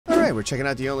right, we're checking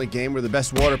out the only game where the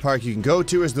best water park you can go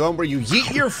to is the one where you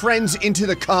yeet your friends into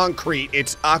the concrete.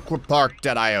 It's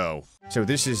aquapark.io. So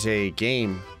this is a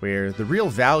game where the real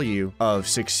value of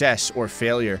success or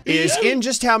failure is in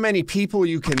just how many people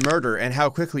you can murder and how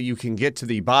quickly you can get to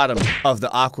the bottom of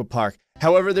the aqua park.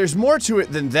 However, there's more to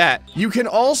it than that. You can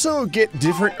also get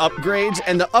different upgrades,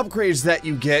 and the upgrades that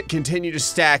you get continue to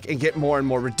stack and get more and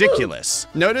more ridiculous.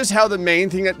 Notice how the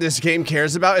main thing that this game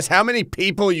cares about is how many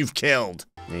people you've killed.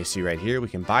 And you see right here, we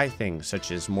can buy things such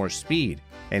as more speed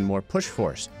and more push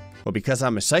force. Well, because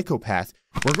I'm a psychopath,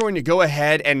 we're going to go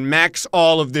ahead and max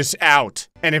all of this out.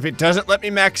 And if it doesn't let me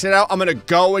max it out, I'm gonna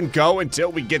go and go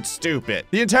until we get stupid.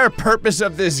 The entire purpose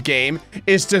of this game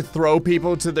is to throw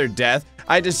people to their death.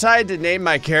 I decided to name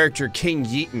my character King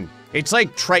Yeaton. It's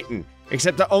like Triton,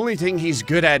 except the only thing he's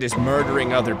good at is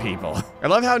murdering other people. I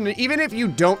love how even if you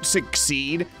don't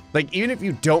succeed, like even if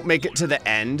you don't make it to the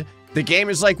end, the game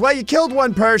is like, well, you killed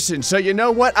one person, so you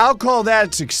know what? I'll call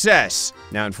that success.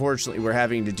 Now, unfortunately, we're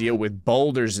having to deal with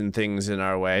boulders and things in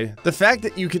our way. The fact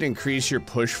that you can increase your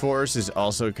push force is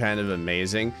also kind of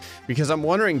amazing, because I'm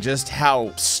wondering just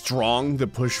how strong the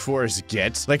push force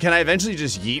gets. Like, can I eventually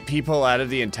just yeet people out of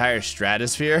the entire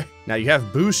stratosphere? Now, you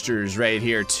have boosters right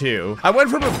here, too. I went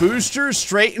from a booster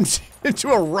straight into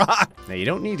a rock. Now, you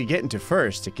don't need to get into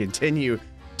first to continue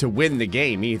to win the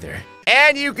game, either.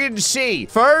 And you can see,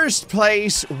 first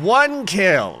place, 1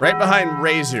 kill, right behind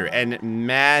Razor and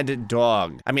Mad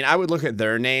Dog. I mean, I would look at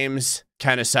their names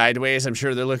kind of sideways. I'm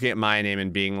sure they're looking at my name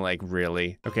and being like,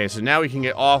 really? Okay, so now we can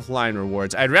get offline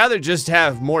rewards. I'd rather just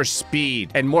have more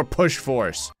speed and more push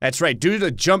force. That's right, do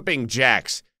the jumping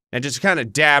jacks and just kind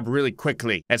of dab really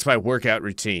quickly. That's my workout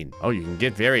routine. Oh, you can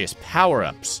get various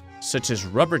power-ups, such as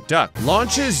Rubber Duck.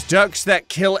 Launches ducks that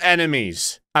kill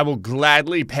enemies. I will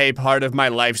gladly pay part of my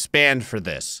lifespan for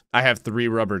this. I have 3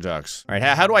 rubber ducks. All right,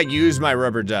 how do I use my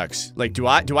rubber ducks? Like, do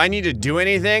I need to do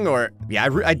anything, or? Yeah,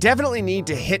 I definitely need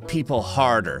to hit people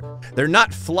harder. They're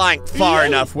not flying far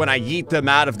enough when I yeet them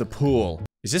out of the pool.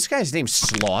 Is this guy's name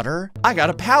Slaughter? I got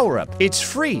a power-up. It's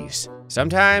Freeze.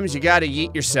 Sometimes you gotta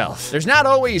yeet yourself. There's not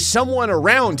always someone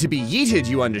around to be yeeted,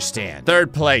 you understand.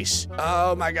 3rd place.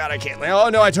 Oh my god, I can't land. Oh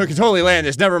no, I totally land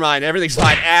this. Never mind, everything's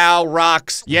fine. Ow,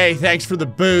 rocks. Yay, thanks for the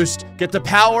boost. Get the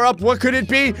power up, what could it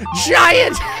be?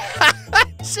 Giant!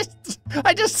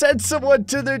 I just sent someone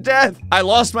to their death. I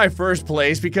lost my 1st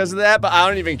place because of that, but I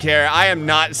don't even care. I am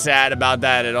not sad about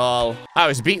that at all. I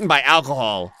was beaten by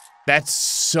alcohol. That's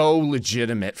so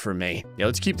legitimate for me. Yeah,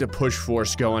 let's keep the push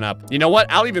force going up. You know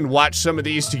what? I'll even watch some of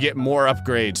these to get more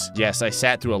upgrades. Yes, I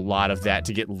sat through a lot of that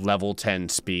to get level 10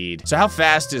 speed. So how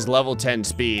fast is level 10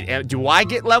 speed? And do I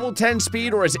get level 10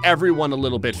 speed, or is everyone a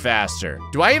little bit faster?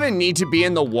 Do I even need to be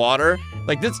in the water?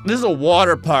 Like, this is a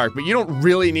water park, but you don't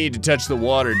really need to touch the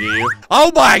water, do you?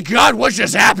 Oh my god, what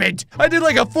just happened? I did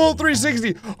like a full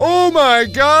 360. Oh my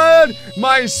god,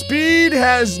 my speed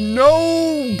has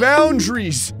no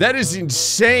boundaries. That is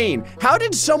insane. How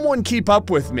did someone keep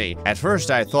up with me? At first,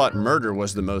 I thought murder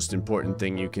was the most important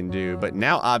thing you can do, but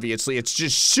now obviously it's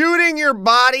just shooting your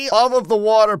body off of the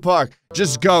water park.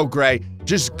 Just go, Gray.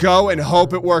 Just go and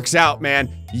hope it works out, man.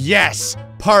 Yes,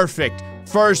 perfect.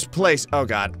 1st place. Oh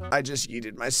god, I just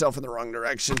yeeted myself in the wrong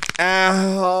direction.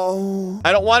 Ow.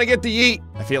 I don't want to get the yeet.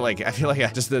 I feel like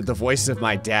just the voice of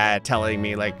my dad telling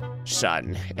me, like,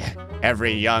 son,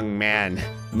 every young man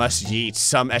must yeet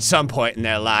at some point in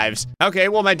their lives. Okay,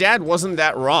 well, my dad wasn't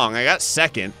that wrong. I got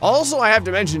 2nd. Also, I have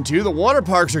to mention too, the water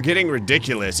parks are getting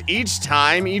ridiculous. Each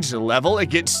time, each level, it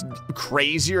gets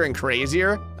crazier and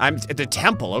crazier. I'm at the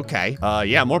temple, okay.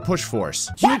 Yeah, more push force.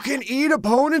 You can eat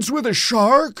opponents with a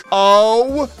shark?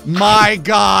 Oh my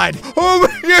god. Oh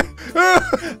my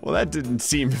god. Well, that didn't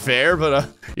seem fair, but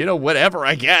you know, whatever,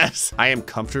 I guess. I am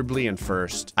comfortably in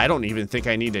 1st. I don't even think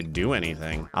I need to do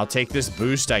anything. I'll take this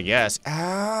boost, I guess.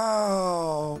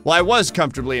 Ow. Well, I was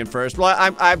comfortably in 1st. Well,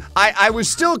 I was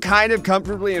still kind of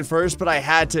comfortably in 1st, but I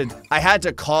had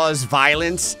to cause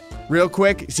violence real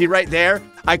quick. See right there?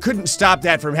 I couldn't stop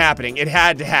that from happening. It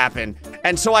had to happen.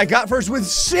 And so I got 1st with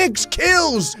 6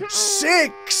 kills.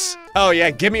 6. Oh yeah,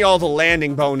 give me all the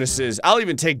landing bonuses. I'll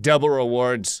even take double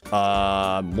rewards.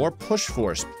 More push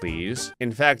force, please.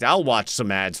 In fact, I'll watch some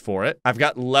ads for it. I've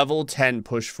got level 10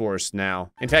 push force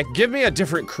now. In fact, give me a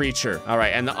different creature. All right,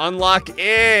 and the unlock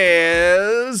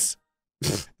is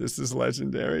This is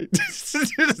legendary.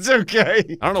 It's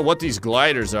okay. I don't know what these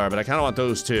gliders are, but I kind of want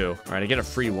those too. All right, I get a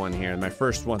free one here. My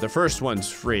first one. The first one's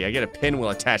free. I get a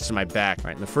pinwheel attached to my back. All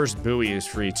right, and the first buoy is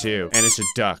free too. And it's a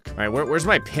duck. All right, where's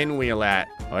my pinwheel at?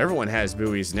 Oh, everyone has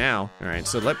buoys now. All right,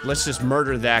 so let's just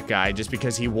murder that guy just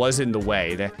because he was in the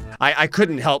way. I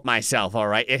couldn't help myself, all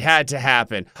right? It had to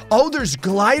happen. Oh, there's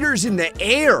gliders in the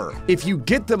air. If you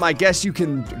get them, I guess you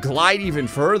can glide even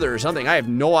further or something. I have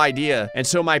no idea. And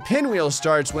so my pinwheel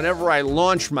starts whenever I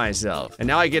launch myself. And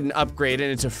now I get an upgrade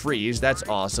and it's a freeze. That's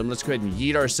awesome. Let's go ahead and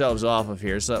yeet ourselves off of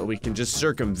here so that we can just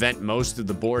circumvent most of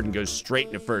the board and go straight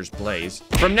into first place.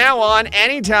 From now on,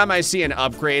 anytime I see an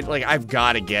upgrade, like, I've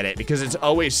got to get it because it's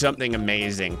always something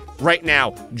amazing. Right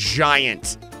now,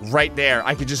 giant. Right there.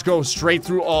 I could just go straight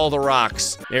through all the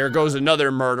rocks. There goes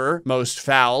another murder. Most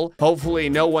foul. Hopefully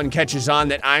no one catches on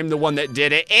that I'm the one that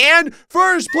did it. And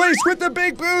first place with the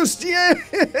big boost.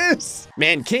 Yes!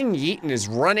 Man, King Yeaton is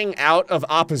running out of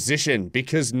opposition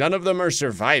because none of them are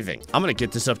surviving. I'm gonna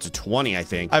get this up to 20, I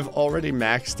think. I've already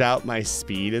maxed out my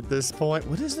speed at this point.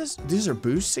 What is this? These are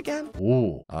boosts again?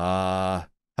 Ooh. How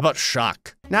about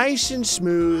shock? Nice and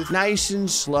smooth, nice and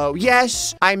slow.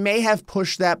 Yes, I may have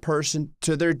pushed that person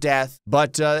to their death,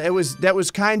 but that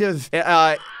was kind of,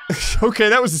 okay,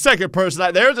 that was the second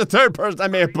person. There's a third person I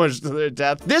may have pushed to their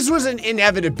death. This was an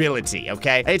inevitability,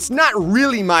 okay? It's not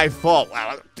really my fault.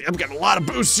 Wow, I'm getting a lot of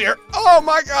boosts here. Oh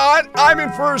my God, I'm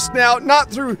in first now.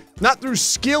 Not through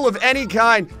skill of any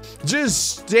kind,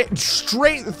 just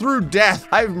straight through death.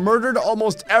 I've murdered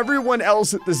almost everyone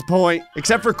else at this point,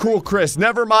 except for Cool Chris.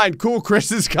 Never mind, Cool Chris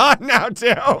is gone now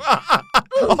too.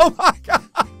 Oh my God.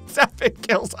 7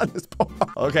 kills on this board.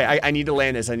 Okay, I need to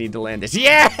land this. I need to land this.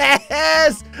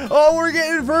 Yes! Oh, we're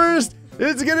getting first.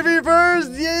 It's gonna be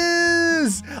first.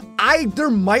 Yes! There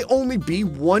might only be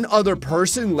one other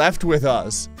person left with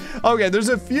us. Okay, there's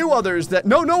a few others that,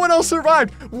 no one else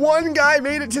survived. One guy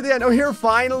made it to the end. Oh, here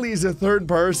finally is a third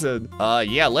person.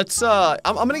 Yeah, let's, I'm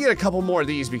gonna get a couple more of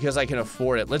these because I can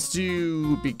afford it. Let's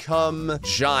do become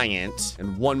giant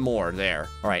and one more there.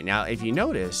 All right, now if you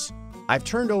notice, I've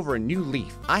turned over a new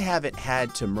leaf. I haven't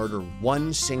had to murder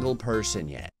one single person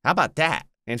yet. How about that?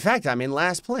 In fact, I'm in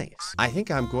last place. I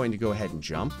think I'm going to go ahead and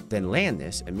jump, then land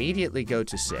this, immediately go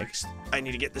to 6th. I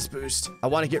need to get this boost. I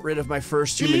want to get rid of my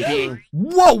first human being.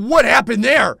 Whoa, what happened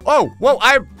there? Oh, whoa,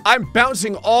 I'm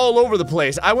bouncing all over the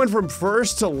place. I went from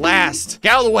first to last.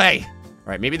 Get out of the way. All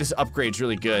right, maybe this upgrade's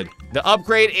really good. The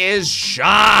upgrade is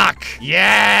shock.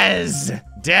 Yes.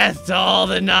 Death to all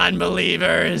the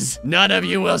non-believers. None of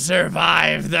you will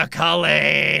survive the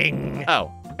culling.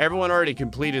 Oh. Everyone already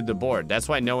completed the board. That's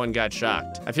why no one got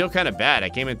shocked. I feel kind of bad. I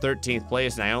came in 13th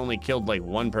place and I only killed like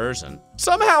one person.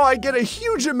 Somehow I get a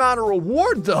huge amount of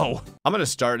reward though. I'm gonna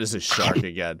start as a shark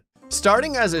again.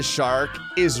 Starting as a shark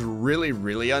is really,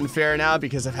 really unfair now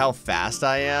because of how fast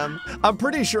I am. I'm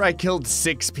pretty sure I killed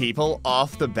 6 people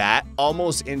off the bat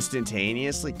almost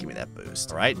instantaneously. Give me that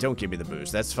boost. All right, don't give me the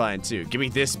boost. That's fine too. Give me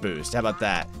this boost. How about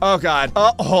that? Oh God.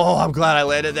 Oh, I'm glad I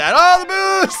landed that. Oh,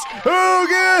 the boost. Oh,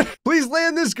 good. Please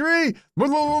land this green.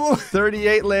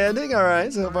 38 landing. All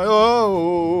right.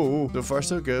 So far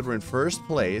so good. We're in first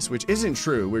place, which isn't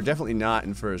true. We're definitely not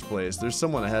in first place. There's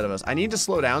someone ahead of us. I need to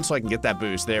slow down so I can get that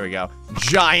boost. There we go.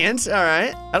 Giant. All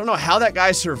right. I don't know how that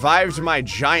guy survived my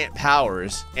giant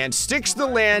powers and sticks the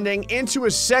landing into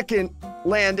a second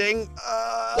landing.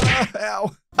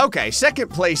 Ow. Okay. Second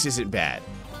place isn't bad.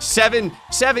 Seven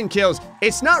kills.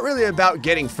 It's not really about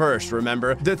getting first,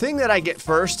 remember? The thing that I get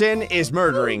first in is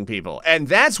murdering people, and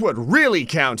that's what really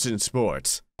counts in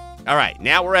sports. All right,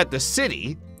 now we're at the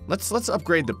city. Let's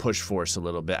upgrade the push force a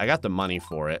little bit. I got the money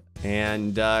for it.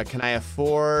 And can I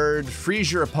afford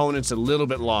freeze your opponents a little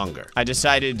bit longer? I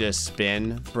decided to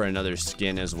spin for another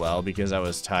skin as well because I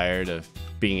was tired of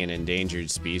being an endangered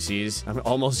species. I'm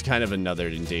almost kind of another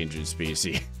endangered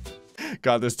species.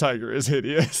 God, this tiger is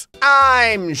hideous.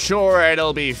 I'm sure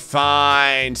it'll be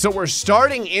fine. So we're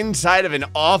starting inside of an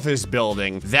office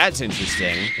building. That's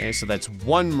interesting. Okay, so that's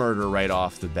one murder right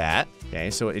off the bat. Okay,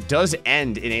 so it does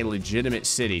end in a legitimate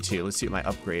city too. Let's see what my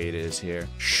upgrade is here.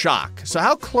 Shock. So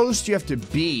how close do you have to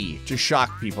be to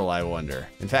shock people, I wonder?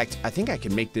 In fact, I think I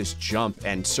can make this jump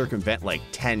and circumvent like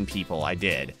 10 people. I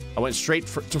did. I went straight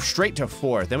to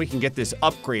 4th. Then we can get this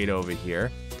upgrade over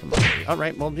here. Come on. All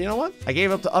right, well, you know what? I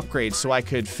gave up the upgrade so I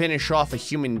could finish off a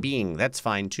human being. That's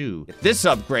fine too. This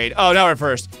upgrade. Oh, now we're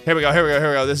first. Here we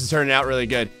go. This is turning out really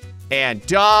good. And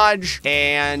dodge,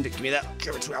 and give me that.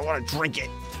 Give it to me. I want to drink it.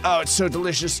 Oh, it's so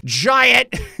delicious. Giant.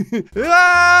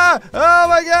 Ah! Oh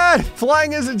my God.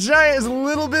 Flying as a giant is a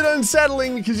little bit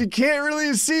unsettling because you can't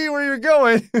really see where you're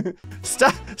going.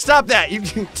 Stop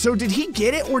that. So did he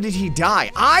get it or did he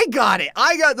die? I got it.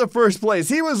 I got the first place.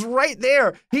 He was right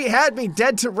there. He had me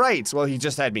dead to rights. Well, he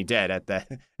just had me dead at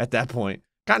that point.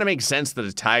 Kind of makes sense that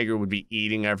a tiger would be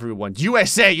eating everyone.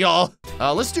 USA, y'all.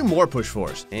 Let's do more push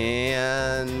fours.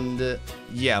 And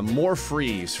yeah, more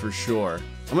freeze for sure.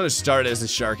 I'm gonna start as a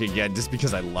shark again just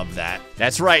because I love that.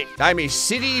 That's right, I'm a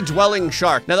city-dwelling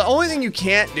shark. Now, the only thing you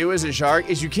can't do as a shark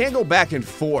is you can't go back and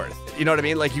forth. You know what I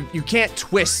mean? Like, you can't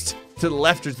twist to the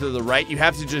left or to the right. You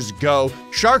have to just go.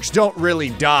 Sharks don't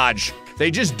really dodge. They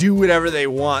just do whatever they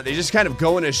want. They just kind of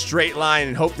go in a straight line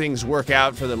and hope things work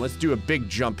out for them. Let's do a big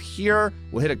jump here.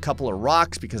 We'll hit a couple of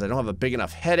rocks because I don't have a big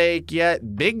enough headache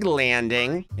yet. Big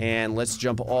landing. And let's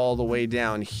jump all the way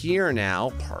down here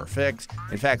now. Perfect.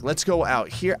 In fact, let's go out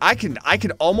here. I could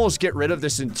almost get rid of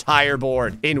this entire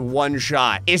board in one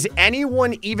shot. Is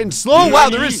anyone even slow? Wow,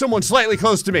 there is someone slightly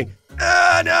close to me.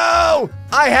 No!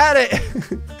 I had it.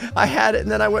 I had it and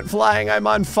then I went flying. I'm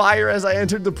on fire as I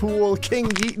entered the pool. King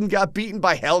Yeaton got beaten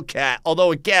by Hellcat.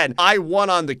 Although again, I won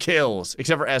on the kills,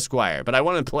 except for Esquire, but I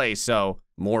won in play, so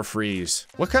more freeze.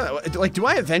 What kind of, like, do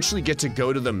I eventually get to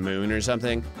go to the moon or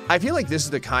something? I feel like this is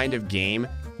the kind of game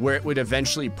where it would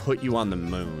eventually put you on the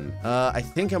moon. I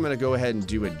think I'm gonna go ahead and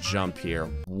do a jump here.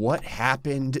 What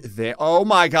happened there? Oh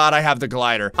my God, I have the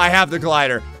glider. I have the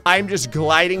glider. I'm just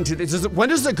gliding to this. When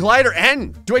does the glider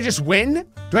end? Do I just win?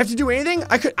 Do I have to do anything?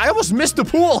 I almost missed the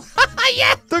pool.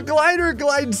 Yeah, the glider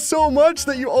glides so much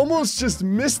that you almost just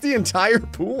missed the entire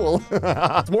pool.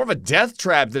 It's more of a death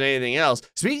trap than anything else.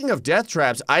 Speaking of death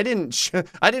traps, I didn't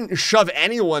shove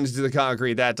anyone to the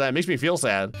concrete that time. Makes me feel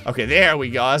sad. Okay, there we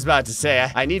go. I was about to say,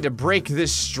 I need to break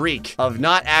this streak of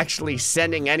not actually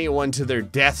sending anyone to their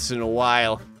deaths in a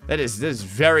while. This is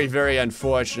very, very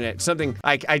unfortunate. Something,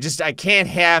 I can't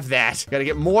have that. Gotta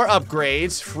get more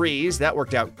upgrades. Freeze, that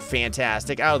worked out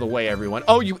fantastic. Out of the way, everyone.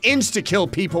 Oh, you insta-kill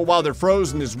people while they're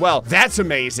frozen as well. That's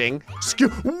amazing.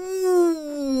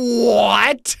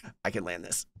 What? I can land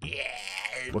this. Yeah.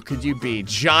 What could you be?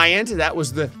 Giant? That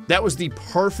was the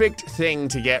perfect thing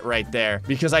to get right there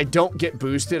because I don't get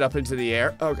boosted up into the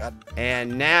air. Oh God.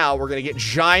 And now we're gonna get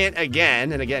giant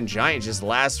again. And again, giant just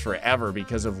lasts forever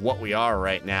because of what we are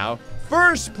right now.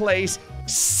 First place,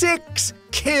 6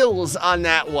 kills on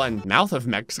that one. Mouth of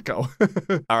Mexico.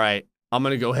 All right. I'm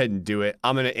gonna go ahead and do it.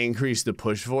 I'm gonna increase the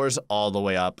push force all the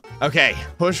way up. Okay,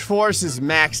 push force is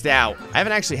maxed out. I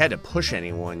haven't actually had to push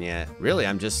anyone yet. Really,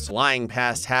 I'm just flying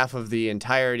past half of the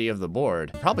entirety of the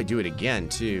board. Probably do it again,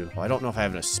 too. Oh, I don't know if I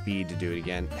have enough speed to do it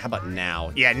again. How about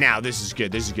now? Yeah, now, this is good,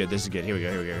 this is good, this is good. Here we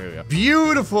go, here we go, here we go.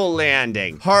 Beautiful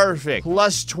landing, perfect.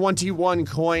 Plus 21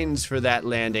 coins for that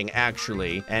landing,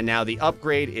 actually. And now the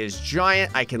upgrade is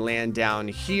giant. I can land down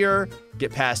here,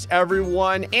 get past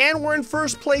everyone, and we're in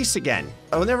first place again.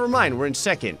 Oh, never mind, we're in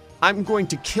second. I'm going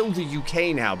to kill the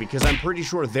UK now because I'm pretty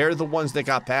sure they're the ones that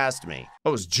got past me.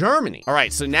 Oh, it's Germany. All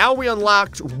right, so now we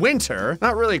unlocked winter.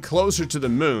 Not really closer to the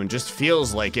moon, just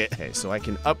feels like it. Okay, so I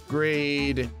can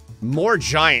upgrade more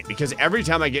giant because every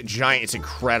time I get giant, it's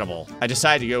incredible. I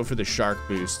decided to go for the shark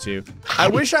boost too. I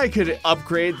wish I could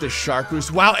upgrade the shark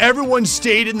boost. Wow, everyone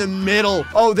stayed in the middle.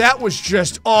 Oh, that was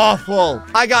just awful.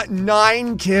 I got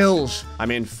 9 kills.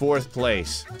 I'm in 4th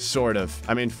place, sort of.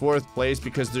 I'm in 4th place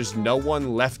because there's no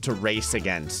one left to race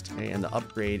against. And the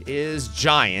upgrade is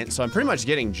giant. So I'm pretty much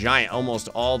getting giant almost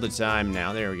all the time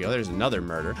now. There we go, there's another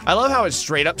murder. I love how it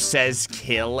straight up says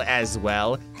kill as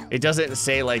well. It doesn't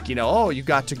say like, you know, oh, you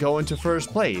got to go into first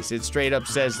place. It straight up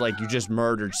says like you just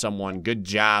murdered someone. Good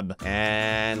job.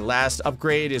 And last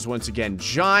upgrade is once again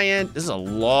giant. This is a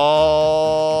long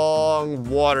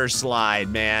water slide,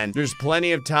 man. There's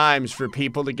plenty of times for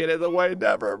people to get in the way.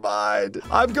 Never mind.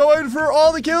 I'm going for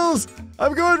all the kills.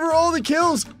 I'm going for all the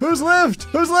kills. Who's left?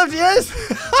 Who's left? Yes.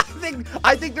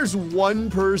 I think there's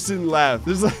one person left.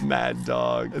 There's a mad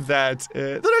dog. That's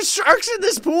it. There's sharks in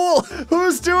this pool.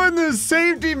 Who's doing the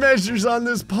safety measures on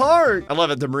this park? I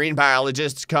love it. The marine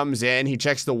biologist comes in, he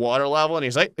checks the water level, and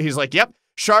he's like, yep,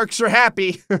 sharks are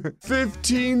happy.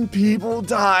 15 people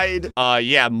died.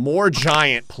 Yeah, more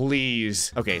giant,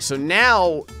 please. Okay, so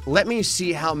now let me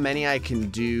see how many I can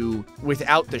do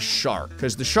without the shark,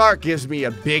 because the shark gives me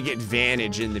a big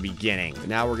advantage in the beginning. But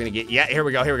now we're gonna get, yeah, here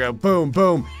we go. Boom,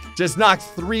 boom. Just knocked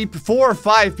 3, 4, or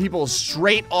 5 people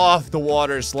straight off the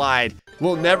water slide.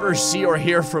 We'll never see or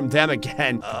hear from them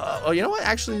again. Oh, you know what?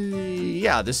 Actually,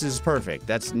 yeah, this is perfect.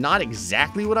 That's not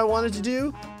exactly what I wanted to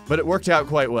do, but it worked out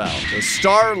quite well. The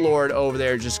Star-Lord over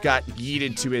there just got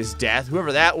yeeted to his death.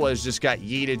 Whoever that was just got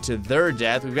yeeted to their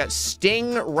death. We've got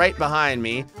Sting right behind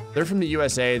me. They're from the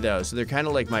USA, though, so they're kind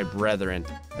of like my brethren.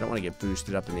 I don't want to get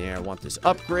boosted up in the air. I want this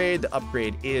upgrade. The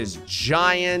upgrade is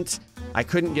giant. I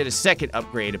couldn't get a second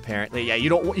upgrade, apparently. Yeah, you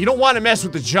don't want to mess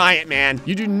with the giant, man.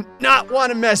 You do not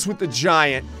want to mess with the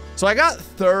giant. So I got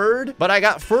third, but I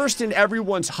got first in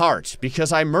everyone's heart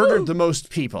because I murdered the most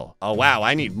people. Oh, wow,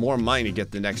 I need more money to get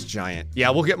the next giant.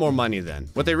 Yeah, we'll get more money then.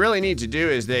 What they really need to do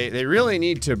is they really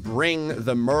need to bring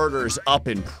the murders up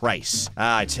in price.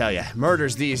 I tell you,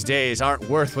 murders these days aren't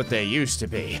worth what they used to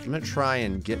be. I'm gonna try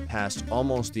and get past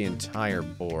almost the entire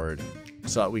board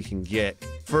so that we can get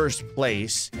first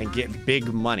place and get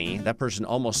big money. That person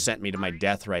almost sent me to my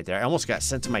death right there. I almost got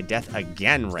sent to my death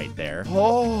again right there.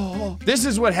 Oh, this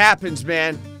is what happens,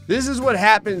 man. This is what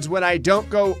happens when I don't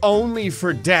go only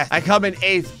for death. I come in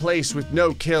 8th place with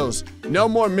no kills. No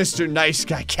more Mr. Nice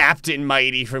Guy, Captain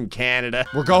Mighty from Canada.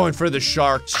 We're going for the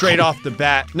shark straight off the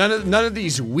bat. None of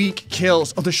these weak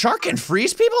kills. Oh, the shark can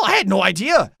freeze people? I had no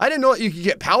idea. I didn't know that you could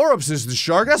get power-ups as the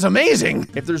shark. That's amazing.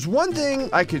 If there's one thing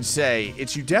I could say,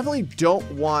 it's you definitely don't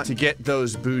want to get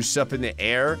those boosts up in the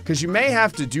air because you may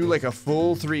have to do like a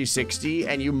full 360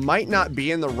 and you might not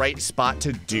be in the right spot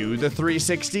to do the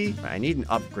 360. I need an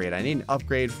upgrade. I need an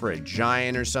upgrade for a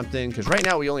giant or something because right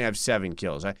now we only have 7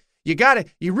 kills.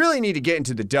 You really need to get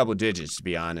into the double digits, to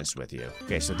be honest with you.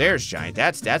 Okay, so there's giant.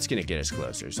 That's gonna get us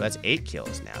closer. So that's 8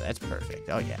 kills now. That's perfect.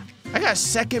 Oh yeah. I got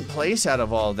second place out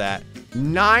of all that.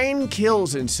 9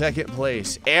 kills in second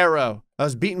place. Arrow. I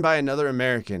was beaten by another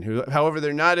American who, however,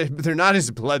 they're not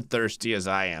as bloodthirsty as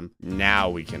I am.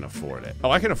 Now we can afford it. Oh,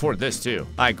 I can afford this too.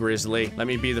 Hi, Grizzly. Let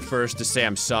me be the first to say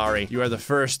I'm sorry. You are the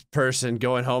first person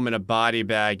going home in a body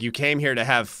bag. You came here to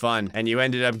have fun, and you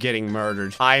ended up getting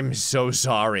murdered. I'm so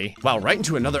sorry. Wow, right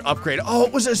into another upgrade. Oh,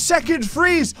 it was a second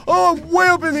freeze. Oh, I'm way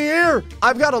up in the air.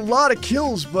 I've got a lot of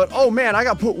kills, but oh man, I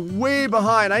got put way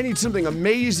behind. I need something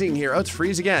amazing here. Oh, it's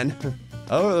freeze again.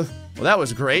 Oh. Well, that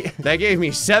was great. That gave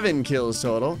me 7 kills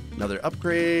total. Another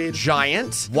upgrade.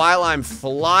 Giant. While I'm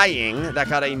flying, that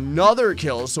got another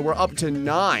kill, so we're up to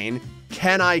 9.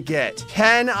 Can I get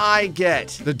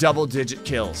the double-digit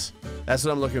kills? That's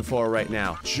what I'm looking for right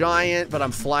now. Giant, but I'm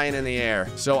flying in the air.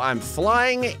 So I'm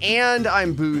flying and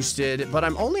I'm boosted, but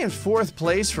I'm only in 4th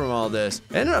place from all this.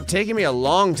 It ended up taking me a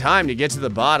long time to get to the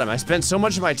bottom. I spent so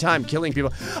much of my time killing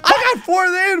people. I got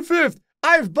 4th and 5th.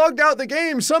 I've bugged out the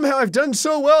game. Somehow I've done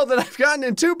so well that I've gotten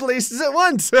in 2 places at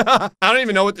once. I don't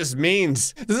even know what this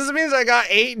means. Does this mean I got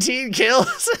 18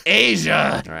 kills?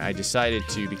 Asia. All right, I decided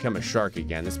to become a shark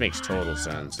again. This makes total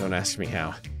sense. Don't ask me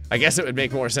how. I guess it would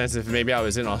make more sense if maybe I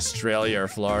was in Australia or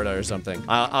Florida or something.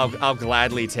 I'll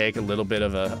gladly take a little bit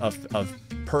of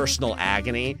personal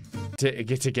agony to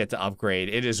get the upgrade.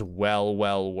 It is well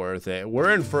worth it.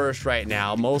 We're in first right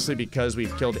now, mostly because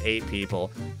we've killed 8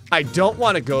 people. I don't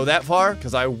want to go that far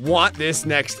because I want this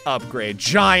next upgrade.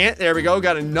 Giant, there we go,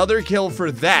 got another kill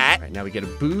for that. All right, now we get a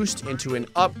boost into an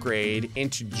upgrade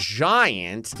into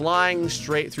giant, flying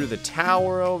straight through the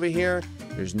tower over here.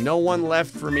 There's no one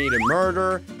left for me to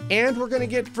murder, and we're gonna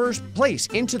get first place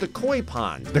into the koi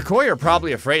pond. The koi are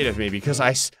probably afraid of me because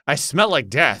I smell like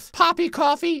death. Poppy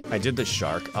coffee. I did the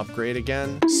shark upgrade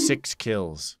again. 6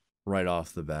 kills right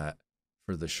off the bat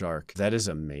for the shark. That is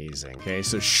amazing. Okay,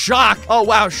 so Shock. Oh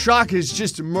wow, Shock is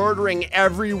just murdering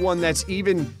everyone that's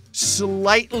even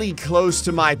slightly close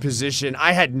to my position.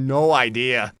 I had no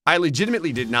idea. I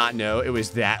legitimately did not know it was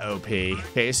that OP.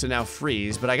 Okay, so now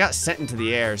freeze, but I got sent into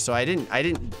the air, so I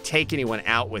didn't take anyone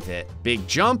out with it. Big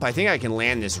jump. I think I can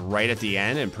land this right at the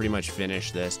end and pretty much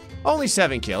finish this. Only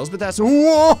 7 kills, but that's,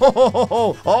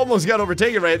 whoa! Almost got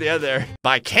overtaken right at the end there.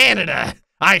 By Canada.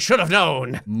 I should have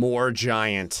known. More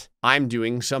giant. I'm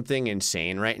doing something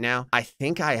insane right now. I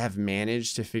think I have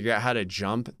managed to figure out how to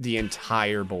jump the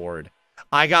entire board.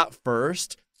 I got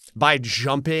first by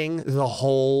jumping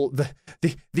the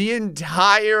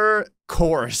entire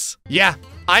course. Yeah,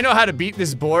 I know how to beat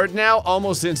this board now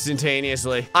almost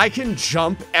instantaneously. I can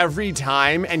jump every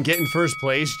time and get in first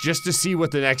place just to see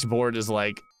what the next board is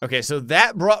like. Okay, so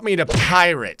that brought me to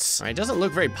pirates. All right, it doesn't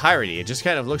look very piratey. It just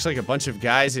kind of looks like a bunch of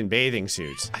guys in bathing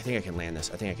suits. I think I can land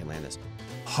this. I think I can land this.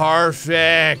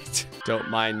 Perfect. Don't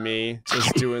mind me,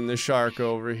 just doing the shark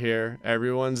over here.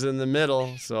 Everyone's in the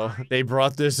middle, so they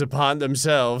brought this upon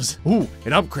themselves. Ooh,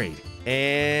 an upgrade.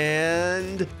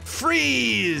 And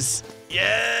freeze.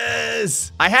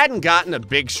 Yes! I hadn't gotten a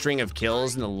big string of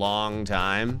kills in a long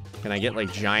time. Can I get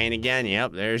like giant again?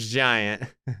 Yep, there's giant.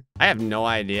 I have no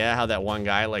idea how that one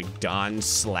guy, like Don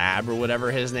Slab or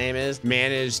whatever his name is,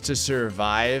 managed to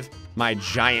survive my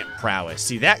giant prowess.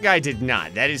 See, that guy did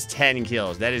not. That is 10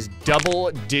 kills. That is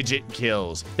double-digit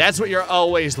kills. That's what you're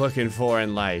always looking for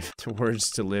in life.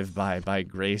 Words to live by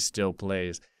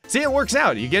GrayStillPlays. See, it works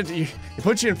out. It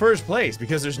puts you in first place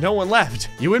because there's no one left.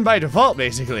 You win by default,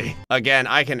 basically. Again,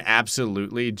 I can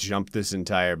absolutely jump this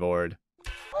entire board.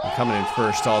 I'm coming in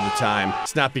first all the time.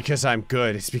 It's not because I'm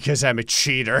good, it's because I'm a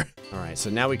cheater. All right,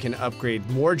 so now we can upgrade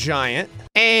more giant.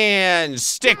 And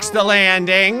sticks the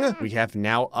landing. We have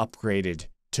now upgraded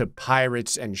to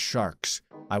pirates and sharks.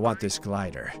 I want this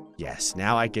glider. Yes,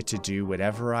 now I get to do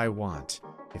whatever I want.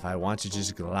 If I want to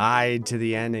just glide to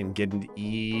the end and get an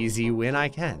easy win, I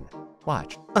can.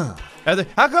 Watch.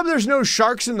 How come there's no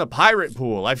sharks in the pirate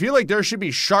pool? I feel like there should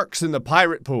be sharks in the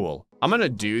pirate pool. I'm gonna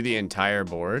do the entire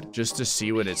board just to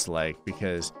see what it's like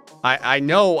because I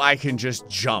know I can just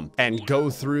jump and go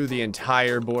through the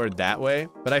entire board that way,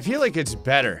 but I feel like it's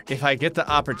better if I get the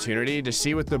opportunity to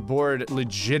see what the board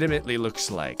legitimately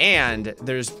looks like. And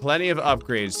there's plenty of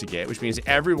upgrades to get, which means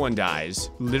everyone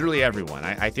dies, literally everyone.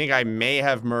 I think I may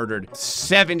have murdered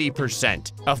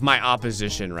 70% of my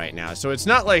opposition right now. So it's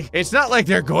not like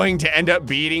they're going to end up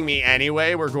beating me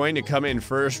anyway. We're going to come in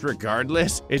first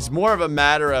regardless. It's more of a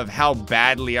matter of how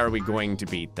badly are we going to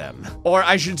beat them. Or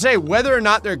I should say whether or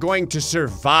not they're going to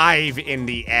survive in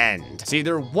the end. See,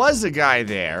 there was a guy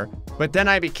there, but then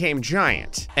I became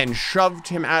giant and shoved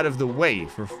him out of the way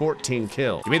for 14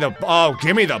 kills. Give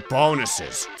me the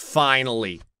bonuses.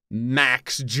 Finally.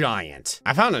 Max giant.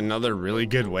 I found another really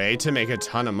good way to make a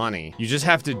ton of money. You just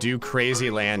have to do crazy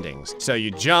landings. So you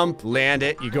jump, land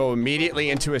it, you go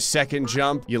immediately into a second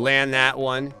jump, you land that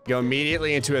one, go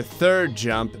immediately into a third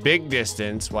jump, big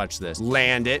distance, watch this,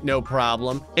 land it, no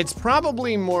problem. It's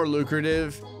probably more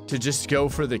lucrative to just go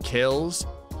for the kills,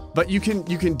 but you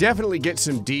can definitely get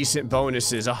some decent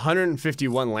bonuses.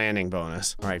 151 landing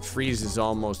bonus. All right, freeze is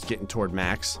almost getting toward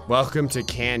max. Welcome to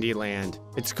Candyland.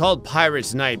 It's called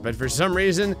Pirate's Night, but for some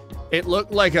reason, it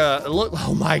looked like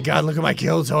oh my God, look at my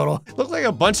kill total. It looked like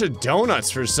a bunch of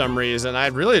donuts for some reason. I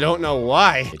really don't know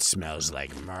why. It smells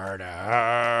like murder.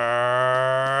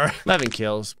 11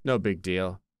 kills, no big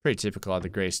deal. Pretty typical of the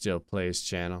GrayStillPlays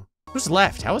channel. Who's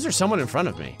left? How is there someone in front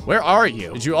of me? Where are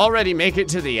you? Did you already make it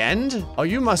to the end? Oh,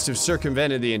 you must have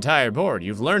circumvented the entire board.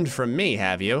 You've learned from me,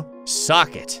 have you?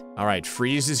 Suck it. All right,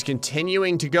 freeze is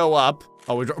continuing to go up.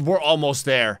 Oh, we're almost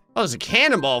there. Oh, there's a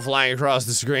cannonball flying across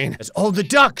the screen. Oh, the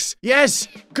ducks. Yes,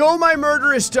 go my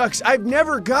murderous ducks. I've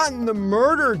never gotten the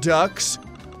murder ducks.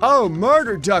 Oh,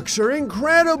 murder ducks are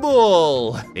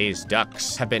incredible! These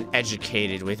ducks have been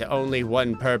educated with only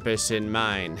one purpose in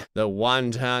mind, the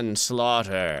wanton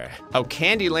slaughter. Oh,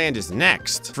 Candyland is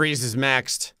next. Freeze is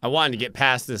maxed. I wanted to get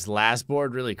past this last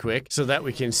board really quick so that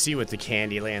we can see what the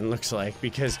Candyland looks like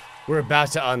because we're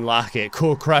about to unlock it.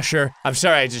 Cool Crusher. I'm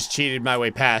sorry I just cheated my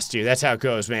way past you. That's how it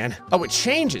goes, man. Oh, it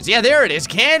changes. Yeah, there it is,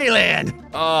 Candyland!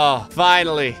 Oh,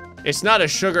 finally. It's not a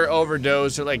sugar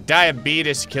overdose or like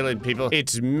diabetes killing people.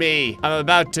 It's me. I'm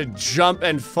about to jump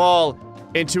and fall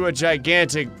into a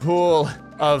gigantic pool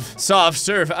of soft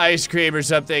serve ice cream or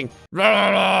something.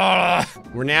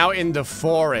 We're now in the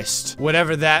forest,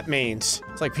 whatever that means.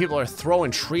 It's like people are throwing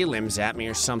tree limbs at me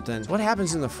or something. What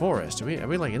happens in the forest? Are we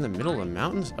like in the middle of the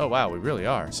mountains? Oh wow, we really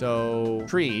are. So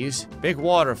trees, big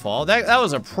waterfall. That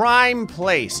was a prime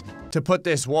place to put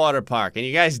this water park, and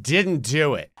you guys didn't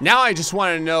do it. Now I just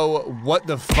want to know what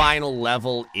the final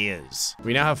level is.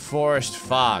 We now have forest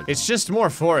fog. It's just more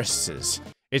forests.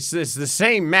 It's the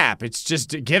same map, it's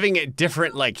just giving it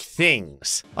different, like,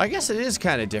 things. Well, I guess it is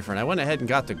kind of different. I went ahead and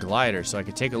got the glider so I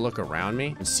could take a look around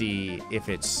me and see if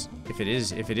it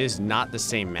is not the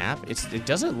same map. It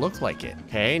doesn't look like it.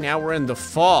 Okay, now we're in the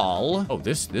fall. Oh,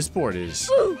 this board is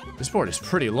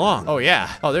pretty long. Oh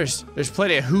yeah. Oh, there's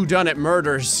plenty of whodunit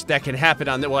murders that can happen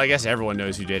on well, I guess everyone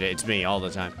knows who did it. It's me all the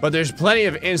time. But there's plenty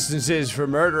of instances for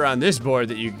murder on this board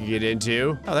that you can get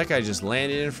into. Oh, that guy just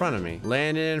landed in front of me.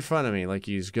 Landed in front of me like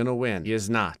he's gonna win. He is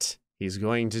not. He's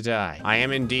going to die. I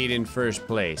am indeed in first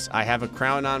place. I have a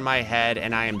crown on my head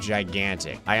and I am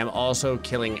gigantic. I am also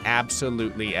killing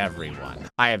absolutely everyone.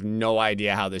 I have no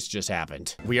idea how this just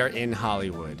happened. We are in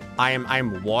Hollywood.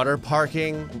 I'm water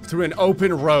parking through an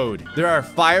open road. There are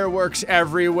fireworks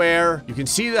everywhere. You can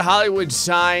see the Hollywood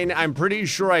sign. I'm pretty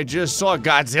sure I just saw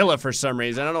Godzilla for some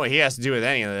reason. I don't know what he has to do with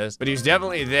any of this, but he's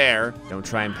definitely there. Don't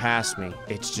try and pass me.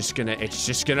 It's just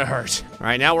gonna hurt. All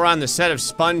right, now we're on the set of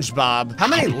SpongeBob. How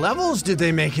many levels levels did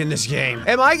they make in this game?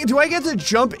 Do I get to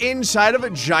jump inside of a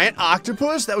giant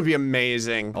octopus? That would be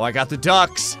amazing. Oh, I got the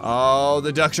ducks. Oh,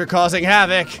 the ducks are causing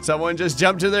havoc. Someone just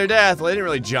jumped to their death. Well, they didn't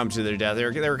really jump to their death. They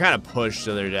were kind of pushed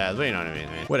to their death. But you know what I mean?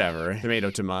 Whatever.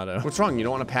 Tomato, tomato. What's wrong? You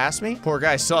don't want to pass me? Poor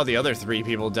guy saw the other 3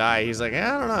 people die. He's like,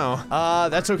 I don't know.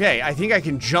 That's okay. I think I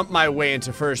can jump my way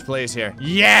into first place here.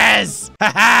 Yes!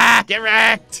 Haha! Get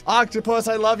wrecked! Octopus,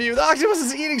 I love you. The octopus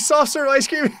is eating soft serve ice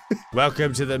cream.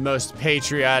 Welcome to the most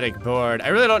patriotic board. I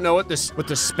really don't know what the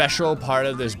special part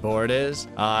of this board is.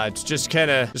 It's just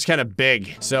kind of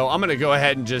big. So I'm gonna go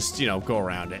ahead and just, you know, go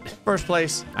around it. First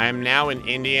place. I am now in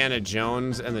Indiana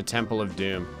Jones and the Temple of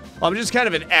Doom. Well, I'm just kind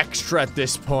of an extra at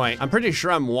this point. I'm pretty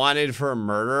sure I'm wanted for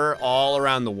murder all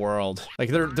around the world. Like,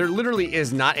 there literally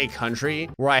is not a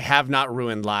country where I have not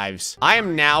ruined lives. I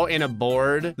am now in a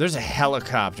board. There's a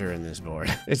helicopter in this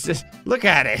board. It's just, look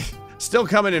at it. Still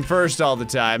coming in first all the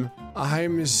time.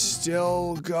 I'm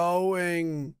still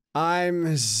going.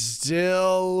 I'm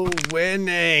still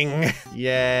winning.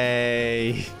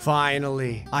 Yay.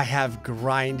 Finally, I have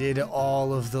grinded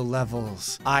all of the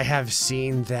levels. I have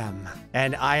seen them.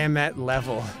 And I am at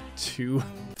level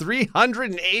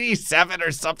 387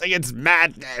 or something. It's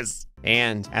madness.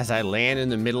 And as I land in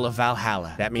the middle of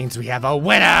Valhalla, that means we have a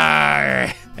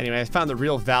winner! Anyway, I found the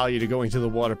real value to going to the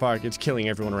water park. It's killing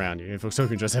everyone around you. If folks, hope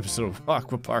you enjoyed this episode of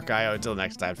Aqua Park IO. Until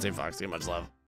next time, stay foxy and much love.